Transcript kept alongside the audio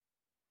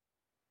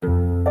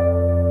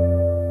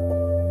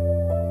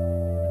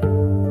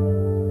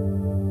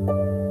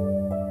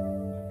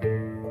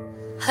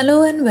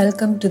Hello and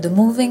welcome to The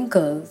Moving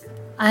Curve.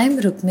 I'm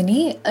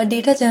Rukmini, a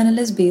data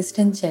journalist based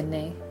in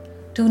Chennai.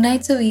 2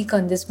 nights a week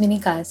on this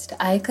minicast,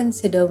 I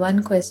consider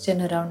one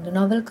question around the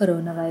novel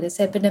coronavirus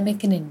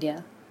epidemic in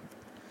India.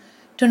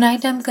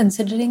 Tonight I'm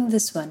considering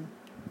this one.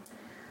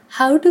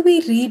 How do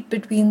we read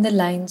between the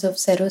lines of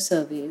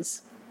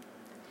Sero-surveys?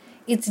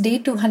 It's day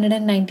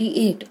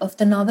 298 of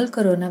the novel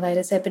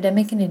coronavirus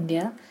epidemic in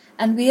India,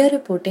 and we are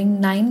reporting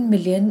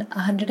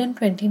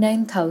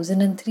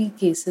 9,129,003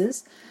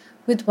 cases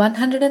with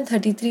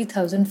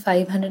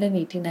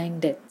 133,589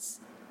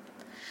 deaths.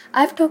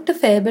 I've talked a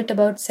fair bit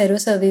about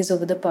Sero-surveys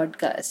over the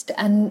podcast,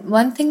 and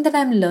one thing that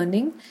I'm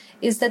learning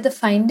is that the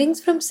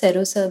findings from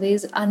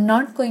Sero-surveys are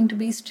not going to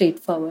be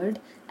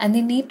straightforward and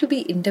they need to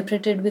be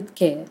interpreted with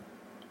care.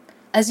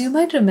 As you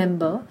might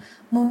remember,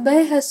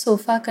 Mumbai has so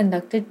far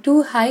conducted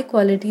 2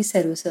 high-quality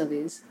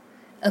Sero-surveys.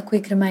 A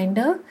quick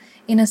reminder,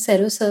 in a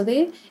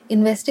Sero-survey,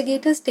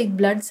 investigators take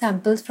blood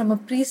samples from a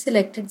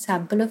pre-selected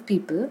sample of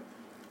people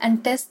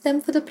and test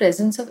them for the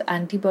presence of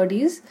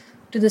antibodies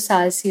to the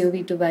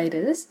SARS-CoV-2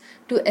 virus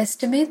to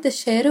estimate the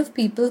share of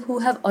people who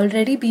have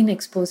already been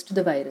exposed to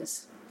the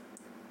virus.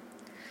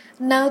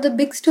 Now, the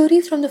big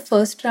story from the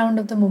first round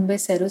of the Mumbai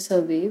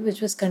Sero-survey, which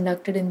was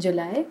conducted in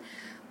July,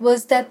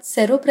 was that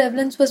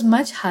seroprevalence was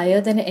much higher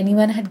than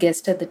anyone had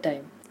guessed at the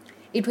time.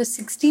 It was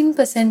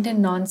 16%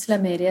 in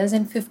non-slum areas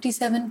and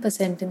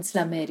 57% in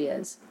slum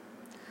areas.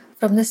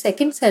 From the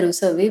second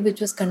Sero-survey,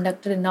 which was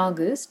conducted in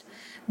August,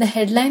 the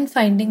headline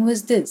finding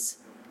was this.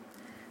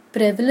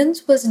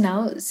 Prevalence was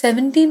now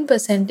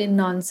 17% in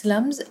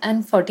non-slums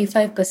and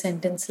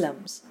 45% in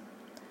slums.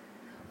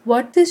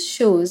 What this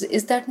shows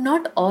is that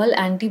not all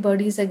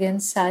antibodies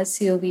against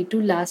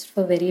SARS-CoV-2 last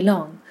for very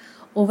long.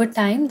 Over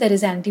time, there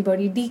is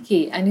antibody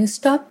decay and you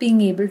stop being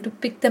able to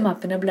pick them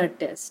up in a blood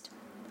test.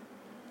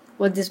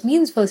 What this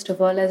means, first of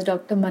all, as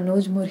Dr.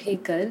 Manoj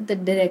Murhekar, the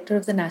director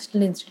of the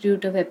National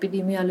Institute of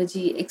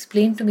Epidemiology,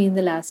 explained to me in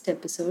the last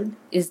episode,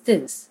 is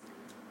this.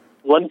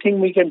 One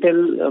thing we can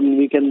tell,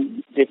 we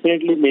can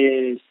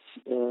definitely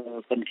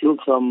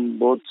conclude from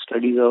both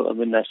studies of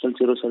the National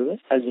Sero-survey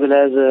as well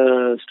as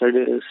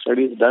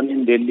studies done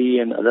in Delhi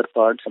and other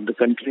parts of the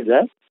country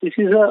that this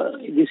is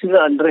an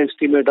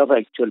underestimate of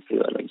actual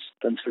prevalence,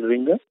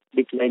 considering the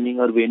declining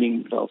or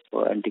waning of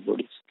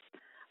antibodies.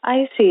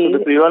 I see. So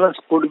the prevalence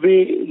could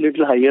be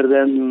little higher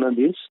than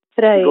this.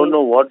 Right. We don't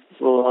know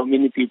how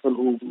many people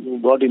who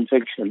got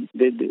infection,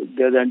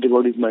 their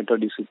antibodies might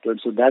have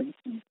disappeared. So that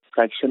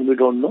fraction we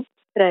don't know.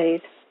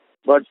 Right.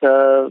 But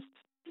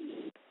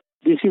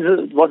this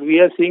is what we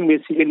are seeing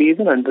basically is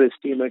an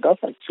underestimate of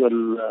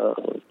actual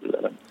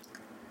prevalence.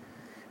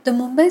 The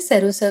Mumbai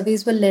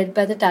Sero-surveys were led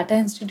by the Tata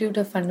Institute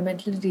of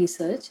Fundamental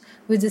Research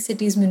with the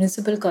city's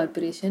municipal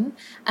corporation,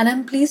 and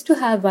I'm pleased to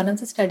have one of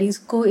the study's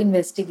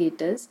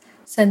co-investigators,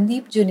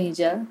 Sandeep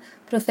Juneja,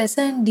 Professor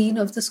and Dean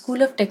of the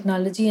School of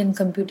Technology and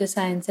Computer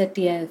Science at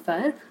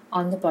TIFR,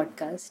 on the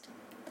podcast.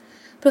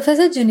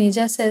 Professor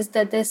Juneja says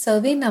that their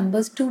survey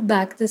numbers too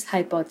back this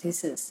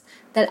hypothesis,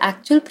 that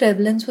actual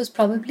prevalence was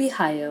probably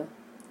higher.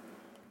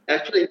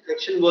 Actual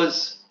infection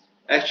was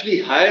actually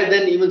higher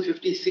than even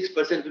 56%,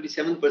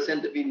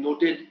 57% that we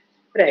noted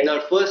in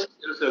our first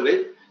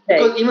survey,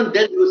 because even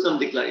then there was some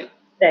decline.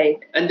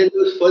 Right. And then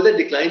there was further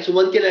decline. So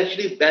one can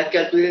actually back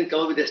calculate and come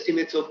up with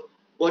estimates of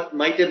what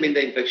might have been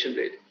the infection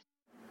rate.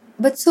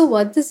 But so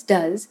what this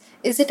does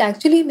is it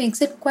actually makes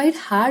it quite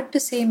hard to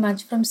say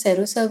much from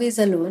Sero-surveys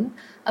alone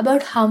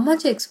about how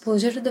much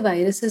exposure to the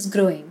virus is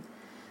growing.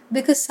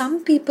 Because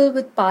some people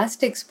with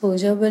past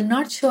exposure will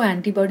not show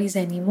antibodies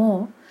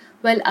anymore,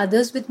 while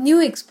others with new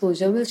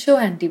exposure will show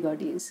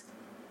antibodies.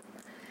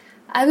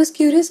 I was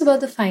curious about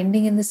the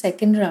finding in the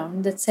second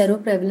round that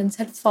seroprevalence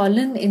had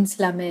fallen in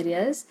slum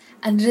areas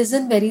and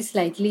risen very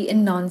slightly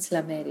in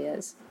non-slum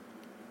areas.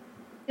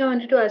 I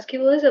wanted to ask you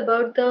was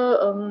about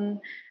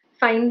the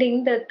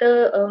finding that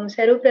the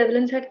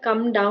seroprevalence had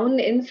come down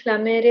in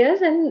slum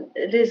areas and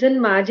risen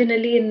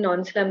marginally in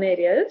non-slum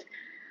areas.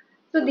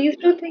 So these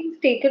two things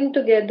taken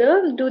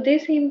together, do they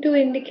seem to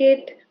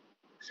indicate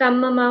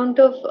some amount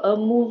of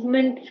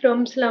movement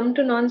from slum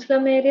to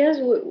non-slum areas?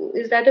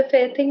 Is that a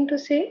fair thing to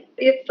say?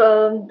 If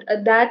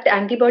that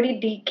antibody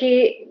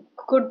decay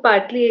could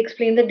partly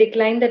explain the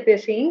decline that we're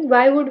seeing,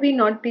 why would we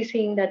not be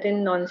seeing that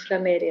in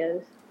non-slum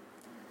areas?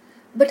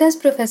 But as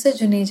Professor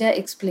Juneja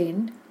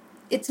explained,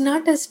 it's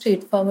not as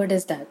straightforward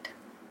as that.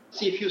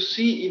 See, if you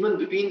see even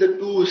between the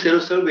two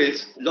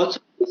Sero-surveys, lots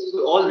of cases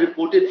were all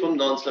reported from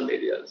non-slum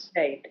areas.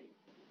 Right.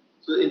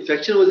 So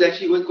infection was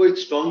actually going quite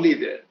strongly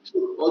there.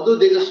 So although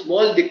there's a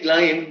small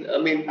decline,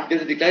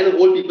 there's a decline of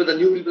old people, the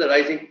new people are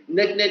rising,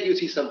 net you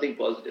see something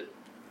positive.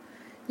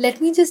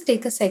 Let me just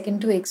take a second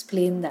to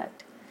explain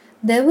that.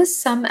 There was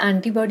some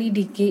antibody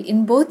decay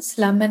in both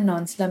slum and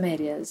non-slum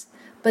areas,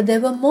 but there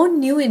were more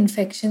new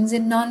infections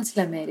in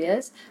non-slum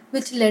areas,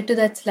 which led to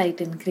that slight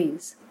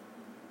increase.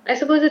 I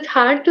suppose it's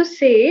hard to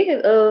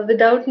say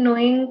without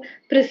knowing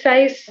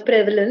precise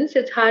prevalence.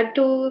 It's hard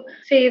to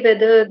say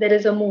whether there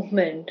is a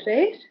movement,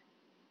 right?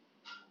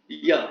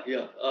 Yeah.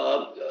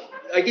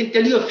 I can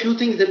tell you a few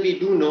things that we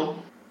do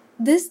know.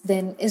 This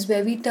then is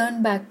where we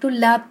turn back to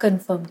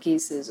lab-confirmed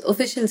cases,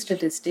 official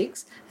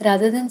statistics,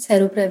 rather than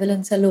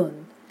seroprevalence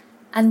alone.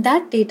 And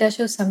that data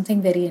shows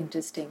something very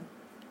interesting.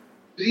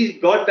 These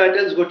broad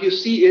patterns, what you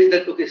see is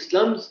that, okay,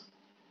 slums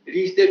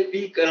reach their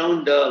peak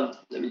around,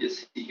 let me just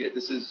see here,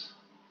 this is,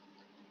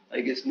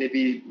 I guess,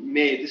 maybe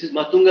May. This is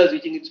Matunga is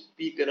reaching its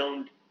peak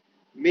around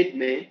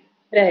mid-May.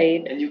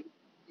 Right. And you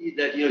see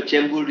that,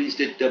 Chembur reached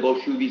it about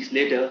a few weeks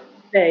later.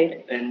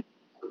 Right.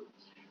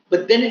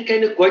 But then it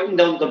kind of quietened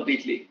down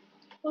completely.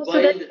 Oh,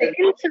 so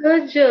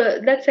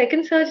that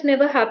second surge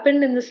never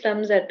happened in the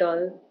slums at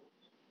all?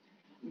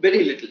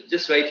 Very little,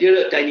 just right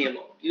here, a tiny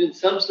amount. In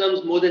some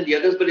slums more than the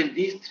others, but in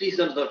these three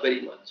slums, not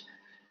very much.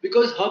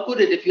 Because how could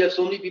it if you have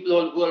so many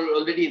people who are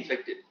already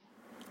infected?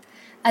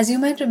 As you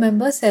might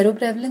remember,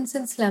 seroprevalence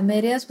in slum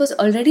areas was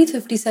already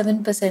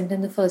 57%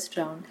 in the first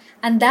round,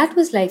 and that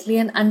was likely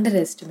an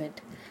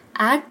underestimate.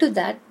 Add to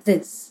that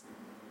this.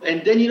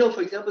 And then,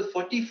 for example,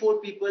 44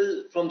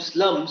 people from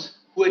slums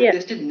who had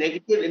tested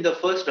negative in the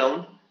first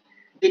round,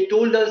 they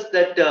told us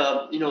that,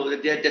 that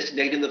they had tested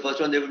negative in the first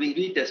round, they were being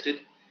retested.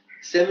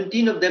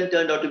 17 of them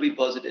turned out to be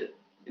positive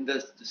in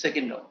the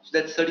second round. So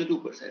that's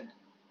 32%.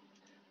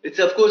 It's,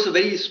 of course, a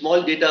very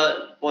small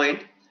data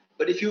point.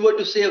 But if you were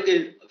to say,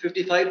 okay,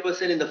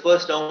 55% in the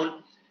first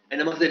round,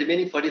 and amongst the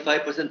remaining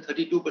 45%,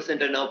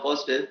 32% are now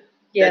positive,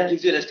 that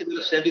gives you an estimate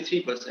of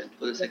 73%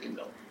 for the second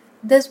round.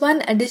 There's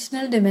one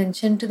additional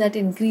dimension to that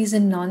increase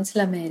in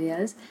non-slum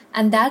areas,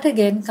 and that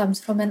again comes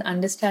from an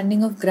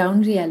understanding of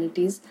ground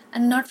realities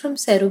and not from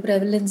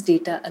seroprevalence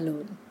data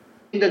alone.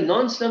 In the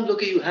non-slums,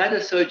 okay, you had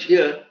a surge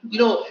here.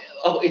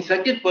 An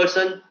infected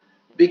person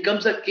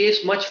becomes a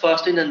case much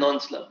faster in a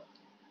non-slum.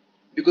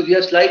 Because you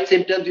have slight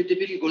symptoms, you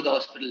typically go to the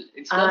hospital.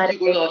 In slums, you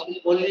go to the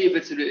hospital only if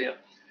it's severe.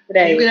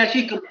 Right. So you can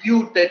actually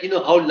compute that,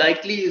 how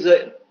likely is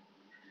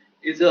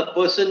a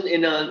person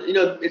in a,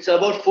 it's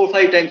about 4 or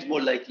 5 times more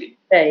likely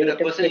that a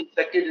person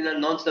infected in a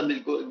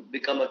non-slum will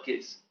become a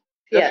case.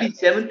 Roughly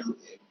 7 to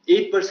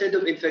 8%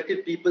 of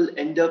infected people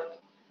end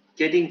up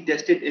getting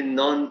tested in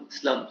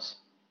non-slums.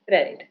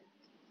 Right.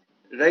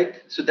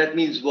 Right? So that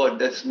means what?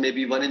 That's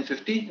maybe 1 in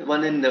 50,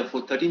 1 in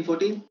 13,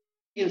 14.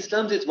 In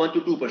slums, it's 1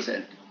 to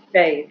 2%.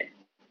 Right.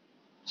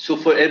 So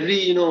for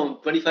every,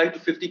 25 to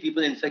 50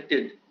 people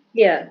infected,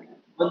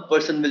 one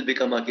person will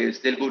become a case.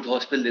 They'll go to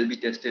hospital, they'll be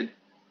tested.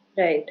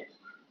 Right.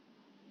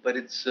 But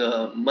it's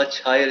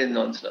much higher in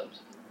non-slums.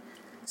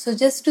 So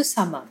just to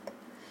sum up,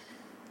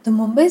 the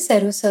Mumbai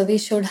Sero-survey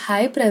showed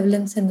high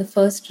prevalence in the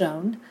first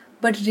round,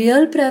 but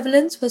real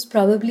prevalence was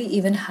probably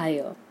even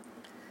higher.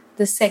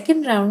 The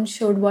second round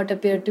showed what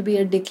appeared to be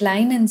a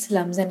decline in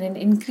slums and an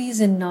increase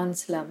in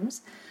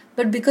non-slums,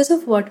 but because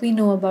of what we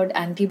know about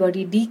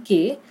antibody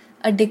decay,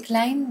 a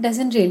decline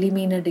doesn't really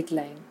mean a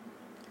decline.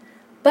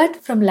 But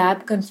from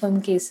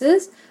lab-confirmed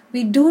cases,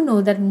 we do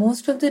know that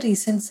most of the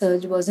recent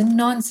surge was in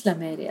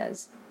non-slum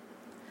areas.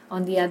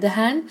 On the other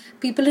hand,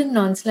 people in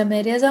non-slum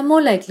areas are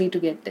more likely to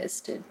get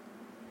tested.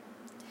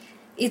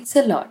 It's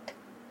a lot.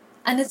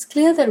 And it's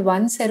clear that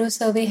one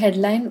Sero-survey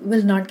headline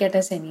will not get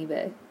us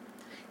anywhere.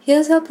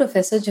 Here's how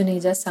Professor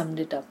Juneja summed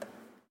it up.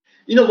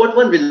 What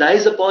one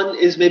relies upon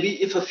is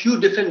maybe if a few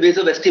different ways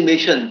of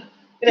estimation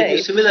give you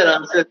similar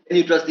answers, then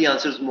you trust the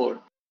answers more.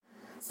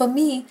 For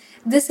me,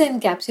 this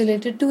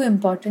encapsulated 2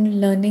 important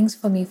learnings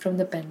for me from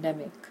the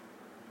pandemic.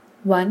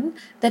 One,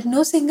 that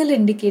no single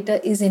indicator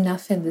is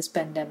enough in this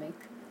pandemic.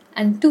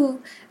 And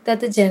 2,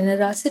 that the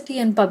generosity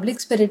and public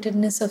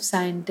spiritedness of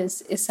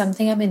scientists is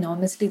something I'm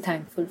enormously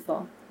thankful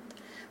for.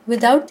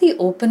 Without the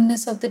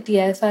openness of the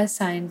TIFR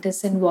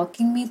scientists in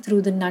walking me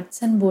through the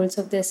nuts and bolts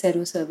of their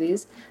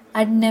Sero-surveys,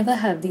 I'd never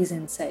have these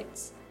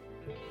insights.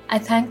 I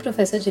thank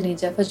Professor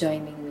Juneja for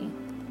joining me.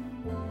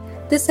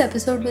 This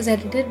episode was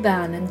edited by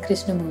Anand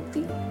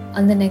Krishnamurthy.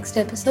 On the next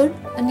episode,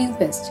 a new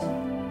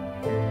question.